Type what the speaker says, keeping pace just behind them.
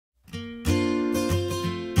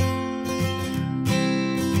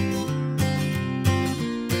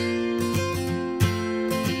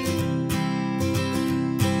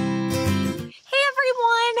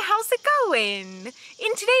going?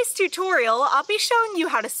 In today's tutorial, I'll be showing you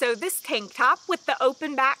how to sew this tank top with the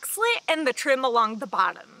open back slit and the trim along the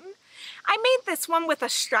bottom. I made this one with a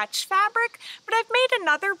stretch fabric, but I've made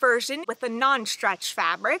another version with a non-stretch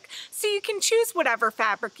fabric, so you can choose whatever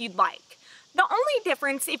fabric you'd like. The only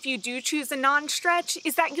difference if you do choose a non-stretch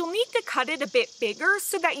is that you'll need to cut it a bit bigger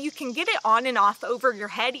so that you can get it on and off over your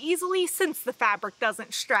head easily since the fabric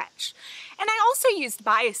doesn't stretch. And I also used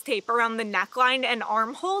bias tape around the neckline and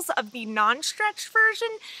armholes of the non-stretch version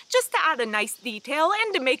just to add a nice detail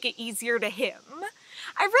and to make it easier to hem.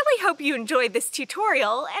 I really hope you enjoyed this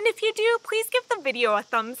tutorial, and if you do, please give the video a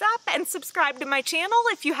thumbs up and subscribe to my channel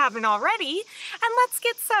if you haven't already, and let's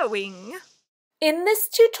get sewing! In this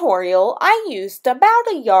tutorial, I used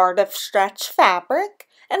about a yard of stretch fabric,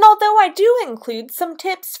 and although I do include some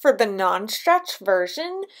tips for the non-stretch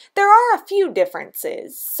version, there are a few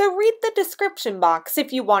differences, so read the description box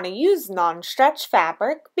if you want to use non-stretch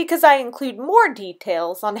fabric, because I include more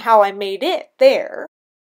details on how I made it there.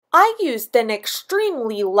 I used an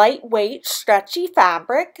extremely lightweight, stretchy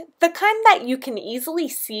fabric, the kind that you can easily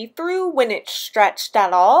see through when it's stretched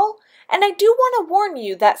at all. And I do want to warn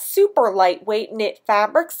you that super lightweight knit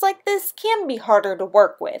fabrics like this can be harder to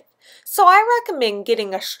work with. So I recommend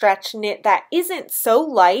getting a stretch knit that isn't so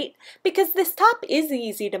light because this top is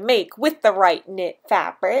easy to make with the right knit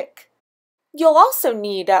fabric. You'll also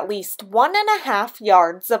need at least 1.5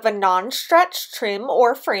 yards of a non-stretch trim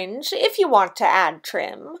or fringe if you want to add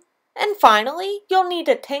trim. And finally, you'll need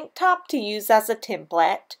a tank top to use as a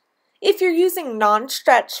template. If you're using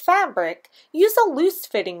non-stretch fabric, use a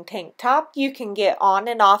loose-fitting tank top you can get on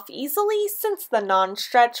and off easily since the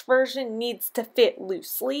non-stretch version needs to fit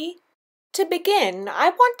loosely. To begin, I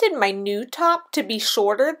wanted my new top to be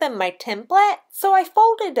shorter than my template, so I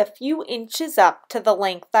folded a few inches up to the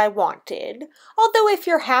length I wanted, although if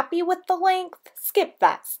you're happy with the length, skip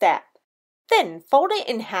that step. Then fold it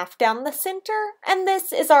in half down the center, and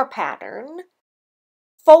this is our pattern.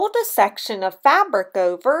 Fold a section of fabric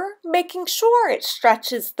over, making sure it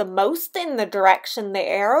stretches the most in the direction the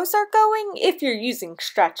arrows are going if you're using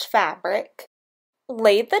stretch fabric.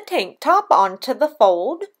 Lay the tank top onto the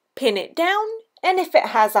fold, pin it down, and if it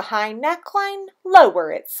has a high neckline,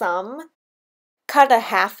 lower it some. Cut a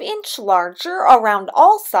 1/2 inch larger around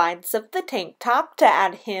all sides of the tank top to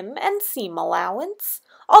add hem and seam allowance.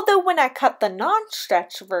 Although when I cut the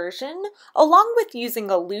non-stretch version, along with using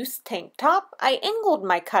a loose tank top, I angled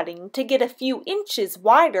my cutting to get a few inches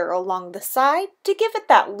wider along the side to give it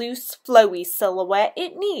that loose, flowy silhouette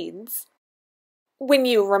it needs. When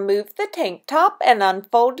you remove the tank top and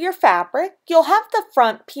unfold your fabric, you'll have the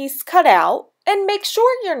front piece cut out, and make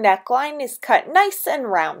sure your neckline is cut nice and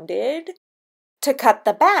rounded. To cut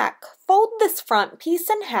the back, fold this front piece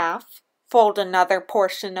in half, fold another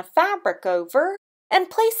portion of fabric over, and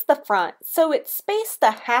place the front so it's spaced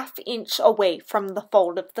a 1/2 inch away from the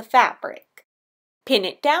fold of the fabric. Pin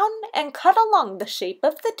it down and cut along the shape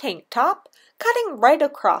of the tank top, cutting right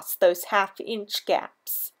across those 1/2 inch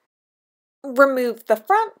gaps. Remove the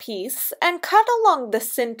front piece and cut along the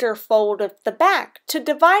center fold of the back to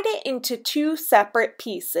divide it into 2 separate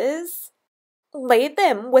pieces. Lay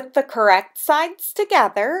them with the correct sides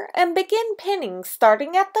together and begin pinning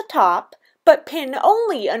starting at the top, but pin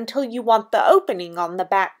only until you want the opening on the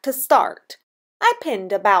back to start. I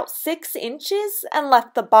pinned about 6 inches and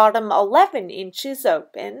left the bottom 11 inches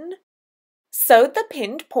open. Sew the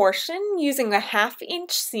pinned portion using a 1/2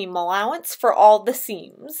 inch seam allowance for all the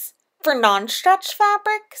seams. For non-stretch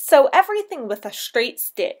fabric, sew everything with a straight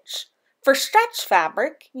stitch. For stretch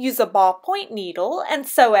fabric, use a ballpoint needle and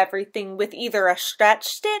sew everything with either a stretch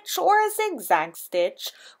stitch or a zigzag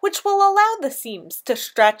stitch, which will allow the seams to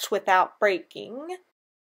stretch without breaking.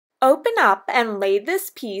 Open up and lay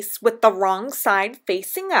this piece with the wrong side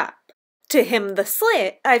facing up. To hem the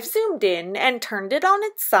slit, I've zoomed in and turned it on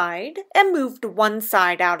its side and moved one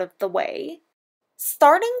side out of the way.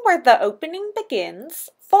 Starting where the opening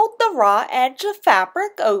begins, fold the raw edge of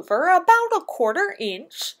fabric over about a 1/4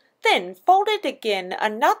 inch, then fold it again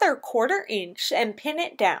another 1/4 inch and pin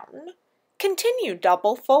it down. Continue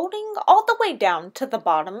double folding all the way down to the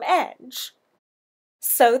bottom edge.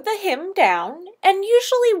 Sew the hem down, and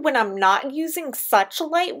usually when I'm not using such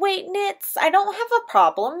lightweight knits, I don't have a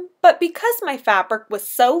problem, but because my fabric was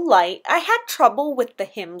so light, I had trouble with the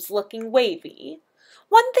hems looking wavy.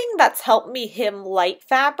 One thing that's helped me hem light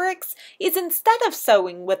fabrics is instead of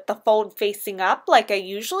sewing with the fold facing up like I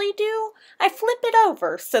usually do, I flip it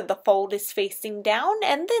over so the fold is facing down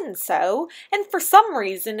and then sew, and for some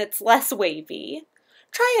reason it's less wavy.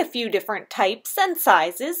 Try a few different types and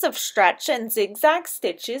sizes of stretch and zigzag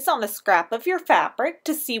stitches on a scrap of your fabric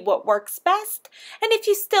to see what works best, and if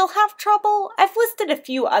you still have trouble, I've listed a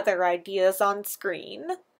few other ideas on screen.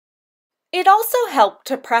 It also helped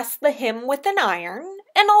to press the hem with an iron,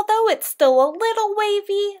 and although it's still a little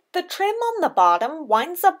wavy, the trim on the bottom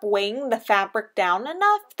winds up weighing the fabric down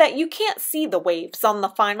enough that you can't see the waves on the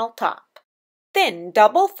final top. Then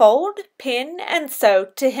double fold, pin, and sew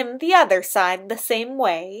to hem the other side the same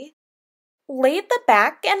way. Lay the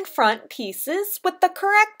back and front pieces with the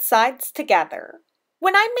correct sides together.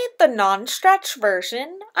 When I made the non-stretch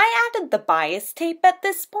version, I added the bias tape at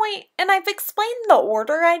this point, and I've explained the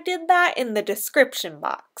order I did that in the description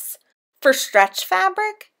box. For stretch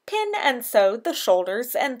fabric, pin and sew the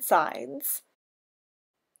shoulders and sides.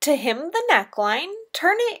 To hem the neckline,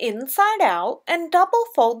 turn it inside out and double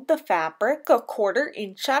fold the fabric a 1/4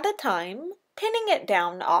 inch at a time, pinning it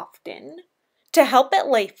down often. To help it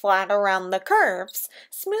lay flat around the curves,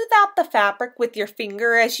 smooth out the fabric with your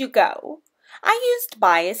finger as you go. I used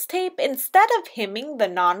bias tape instead of hemming the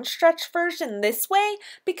non-stretch version this way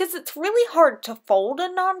because it's really hard to fold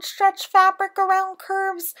a non-stretch fabric around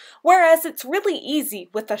curves, whereas it's really easy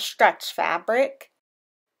with a stretch fabric.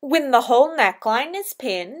 When the whole neckline is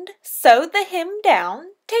pinned, sew the hem down,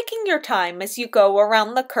 taking your time as you go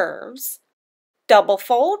around the curves. Double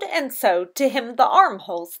fold and sew to hem the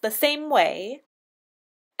armholes the same way.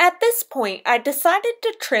 At this point, I decided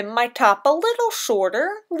to trim my top a little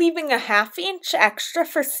shorter, leaving a 1/2 inch extra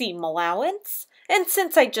for seam allowance, and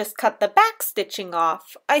since I just cut the back stitching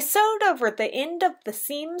off, I sewed over the end of the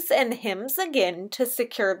seams and hems again to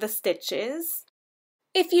secure the stitches.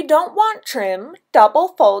 If you don't want trim, double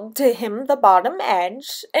fold to hem the bottom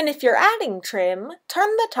edge, and if you're adding trim,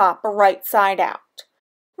 turn the top right side out.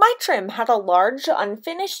 My trim had a large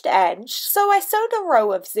unfinished edge, so I sewed a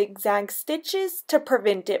row of zigzag stitches to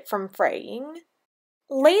prevent it from fraying.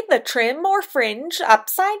 Lay the trim or fringe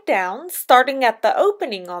upside down, starting at the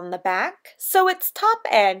opening on the back, so its top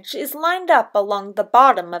edge is lined up along the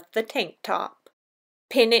bottom of the tank top.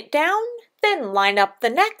 Pin it down, then line up the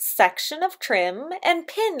next section of trim and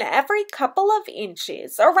pin every couple of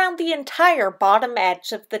inches around the entire bottom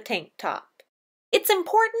edge of the tank top. It's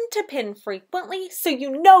important to pin frequently so you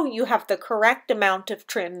know you have the correct amount of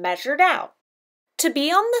trim measured out. To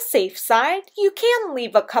be on the safe side, you can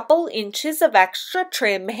leave a couple inches of extra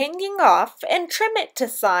trim hanging off and trim it to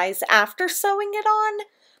size after sewing it on,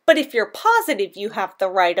 but if you're positive you have the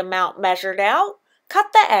right amount measured out,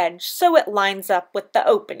 cut the edge so it lines up with the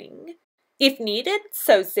opening. If needed,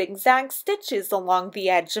 sew zigzag stitches along the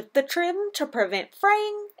edge of the trim to prevent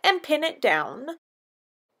fraying and pin it down.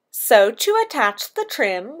 Sew to attach the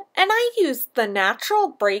trim, and I used the natural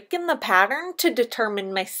break in the pattern to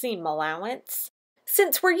determine my seam allowance.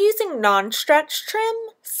 Since we're using non-stretch trim,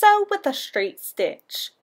 sew with a straight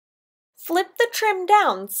stitch. Flip the trim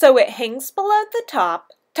down so it hangs below the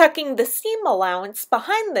top, tucking the seam allowance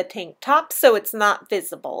behind the tank top so it's not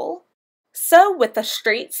visible. Sew with a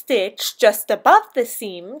straight stitch just above the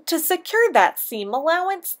seam to secure that seam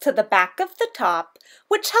allowance to the back of the top,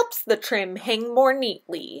 which helps the trim hang more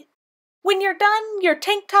neatly. When you're done, your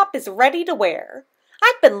tank top is ready to wear.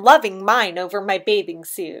 I've been loving mine over my bathing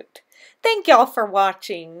suit. Thank y'all for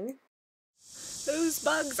watching. Those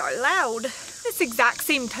bugs are loud. This exact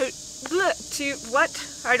same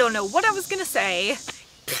what? I don't know what I was gonna say.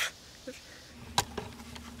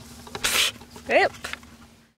 Yep.